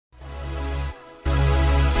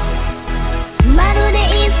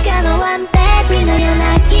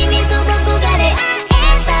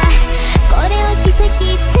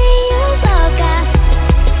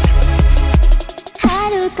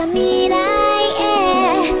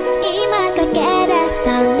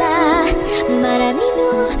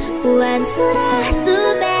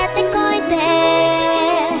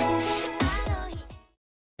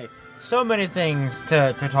so many things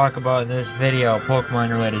to talk about in this video,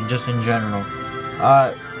 Pokemon related, just in general.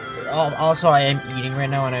 Also, I am eating right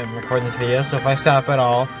now when I'm recording this video, so if I stop at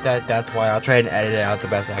all, that's why. I'll try and edit it out the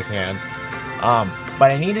best I can.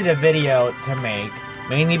 But I needed a video to make,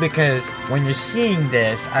 mainly because when you're seeing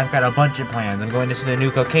this, I've got a bunch of plans. I'm going to see the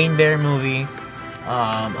new Cocaine Bear movie.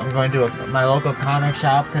 I'm going to my local comic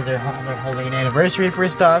shop because they're holding an anniversary for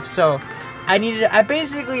stuff. So I needed a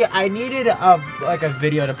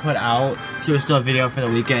video to put out. So it was still a video for the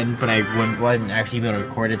weekend, but I wasn't actually able to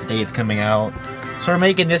record it the day it's coming out. So we're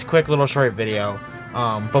making this quick little short video.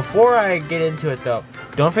 Before I get into it though,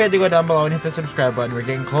 don't forget to go down below and hit the subscribe button. We're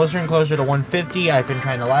getting closer and closer to 150. I've been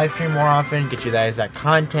trying to live stream more often, get you guys that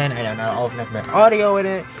content. I know not all of them have my audio in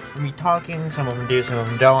it, me talking. Some of them do, some of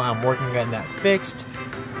them don't. I'm working on that fixed.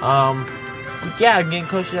 Yeah, I'm getting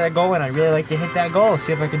closer to that goal, and I really like to hit that goal.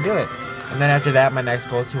 See if I can do it. And then after that, my next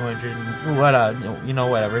goal, 200.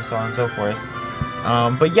 Whatever, so on and so forth.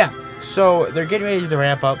 But yeah. So, they're getting ready to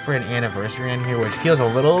ramp up for an anniversary on here, which feels a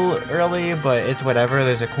little early, but it's whatever.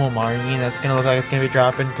 There's a cool Marnie that's going to look like it's going to be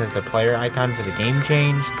dropping, because the player icon for the game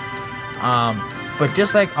changed. But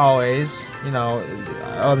just like always,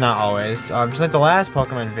 not always, just like the last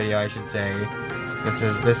Pokemon video, I should say,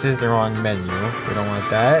 this is the wrong menu. We don't want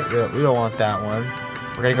that. We don't want that one.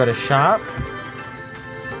 We're going to go to shop.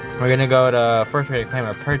 We're going to go to, first we're going to claim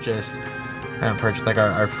our purchase. Like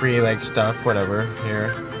our free, stuff, whatever,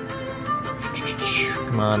 here.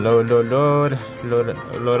 Come on, load a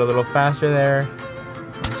little faster there.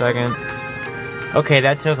 1 second. Okay,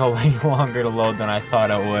 that took a way longer to load than I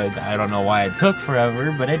thought it would. I don't know why it took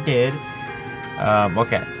forever, but it did.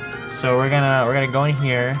 Okay, so we're gonna go in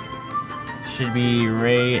here. Should be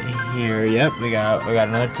right here. Yep, we got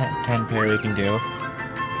another 10 pair we can do.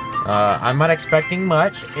 I'm not expecting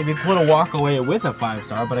much. It'd be cool to walk away with a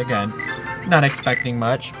 5-star, but again, not expecting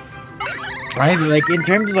much. In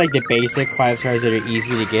terms of the basic 5-stars that are easy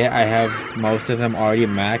to get, I have most of them already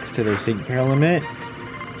maxed to their sync pair limit.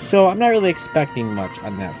 So I'm not really expecting much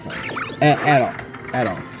on that front. At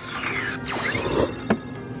all.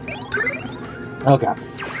 Okay.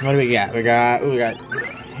 What do we got? We got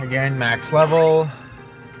again max level.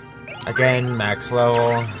 Again max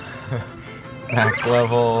level. Max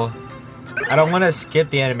level. I don't want to skip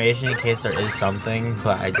the animation in case there is something,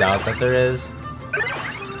 but I doubt that there is.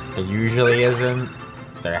 There usually isn't.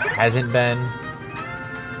 There hasn't been.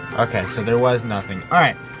 Okay, so there was nothing.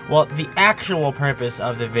 Alright, well, the actual purpose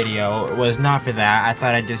of the video was not for that. I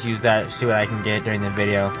thought I'd just use that, see what I can get during the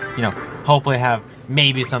video. Hopefully have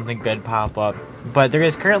maybe something good pop up. But there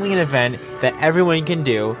is currently an event that everyone can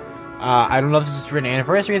do. I don't know if this is for an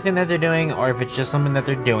anniversary thing that they're doing, or if it's just something that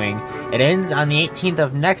they're doing. It ends on the 18th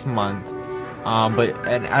of next month.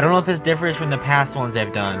 And I don't know if this differs from the past ones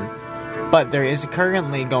they've done. But there is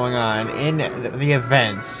currently going on in the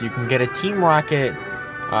events, you can get a Team Rocket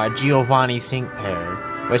Giovanni sync pair,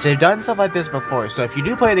 which they've done stuff like this before. So if you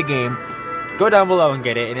do play the game, go down below and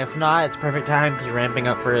get it. And if not, it's perfect time because you're ramping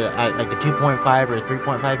up for the 2.5 or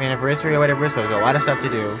 3.5 anniversary or whatever. So there's a lot of stuff to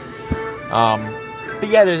do. But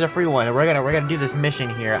yeah, there's a free one. And we're gonna do this mission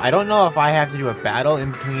here. I don't know if I have to do a battle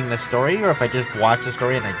in between the story or if I just watch the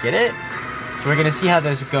story and I get it. So we're gonna see how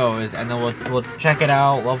this goes, and then we'll check it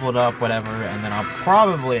out, level it up, whatever, and then I'll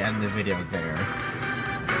probably end the video there.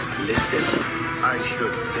 Listen, I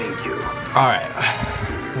should thank you. Alright,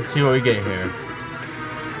 let's see what we get here.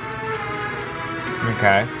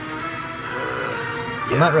 Okay.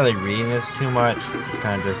 I'm not really reading this too much,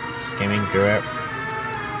 kind of just skimming through it.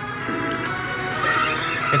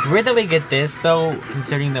 It's weird that we get this, though,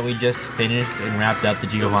 considering that we just finished and wrapped up the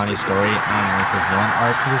Giovanni story on the villain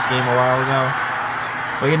arc for this game a while ago.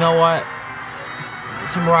 But you know what?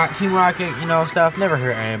 Some Team Rocket, stuff never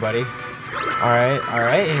hurt anybody. Alright,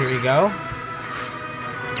 here we go.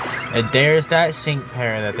 And there's that sync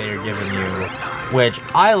pair that they are giving you, which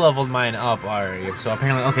I leveled mine up already. So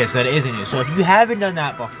apparently, okay, so that isn't you. So if you haven't done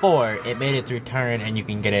that before, it made it through turn and you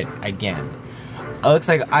can get it again. It looks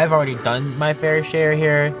like I've already done my fair share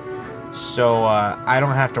here, so I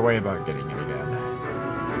don't have to worry about getting it again.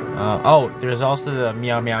 Oh, there's also the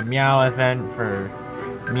Meow Meow Meow event for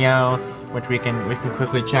Meowth, which we can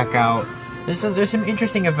quickly check out. There's some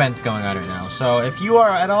interesting events going on right now. So if you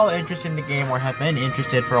are at all interested in the game or have been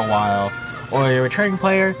interested for a while, or you're a returning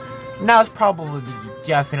player, now's probably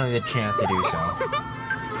definitely the chance to do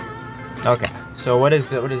so. Okay, so what does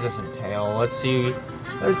this entail? Let's see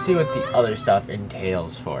what the other stuff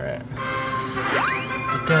entails for it.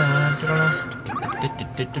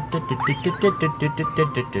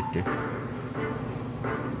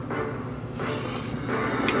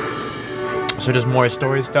 So just more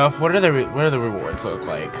story stuff. What do the rewards look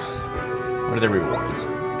like? What are the rewards?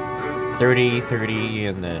 30, 30,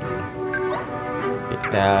 and then get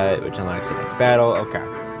that, which unlocks the next battle. Okay.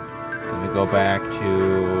 Let me go back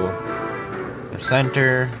to the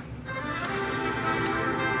center.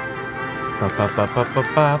 Let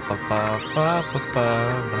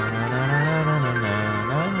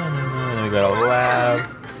me go to lab.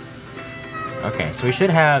 Okay, so we should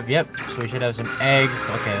have, so we should have some eggs.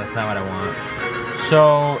 Okay, that's not what I want.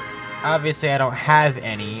 So, obviously I don't have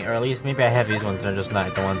any, or at least maybe I have these ones, they're just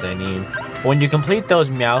not the ones I need. When you complete those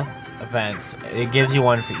Meowth events, it gives you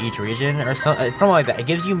one for each region, or something like that. It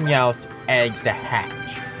gives you Meowth eggs to hatch.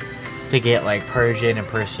 To get like Persian and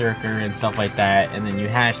Berserker and stuff like that, and then you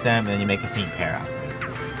hatch them, and then you make a Scene Pair outfit.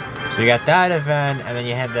 So you got that event, and then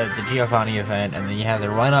you have the Giovanni event, and then you have the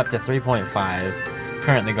run up to 3.5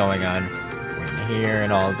 currently going on here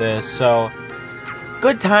and all this. So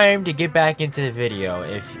good time to get back into the video,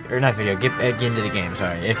 get back into the game,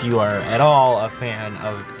 sorry, if you are at all a fan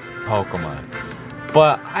of Pokemon.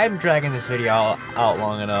 But I'm dragging this video out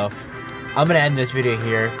long enough. I'm gonna end this video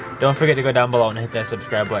here. Don't forget to go down below and hit that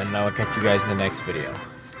subscribe button, and I will catch you guys in the next video.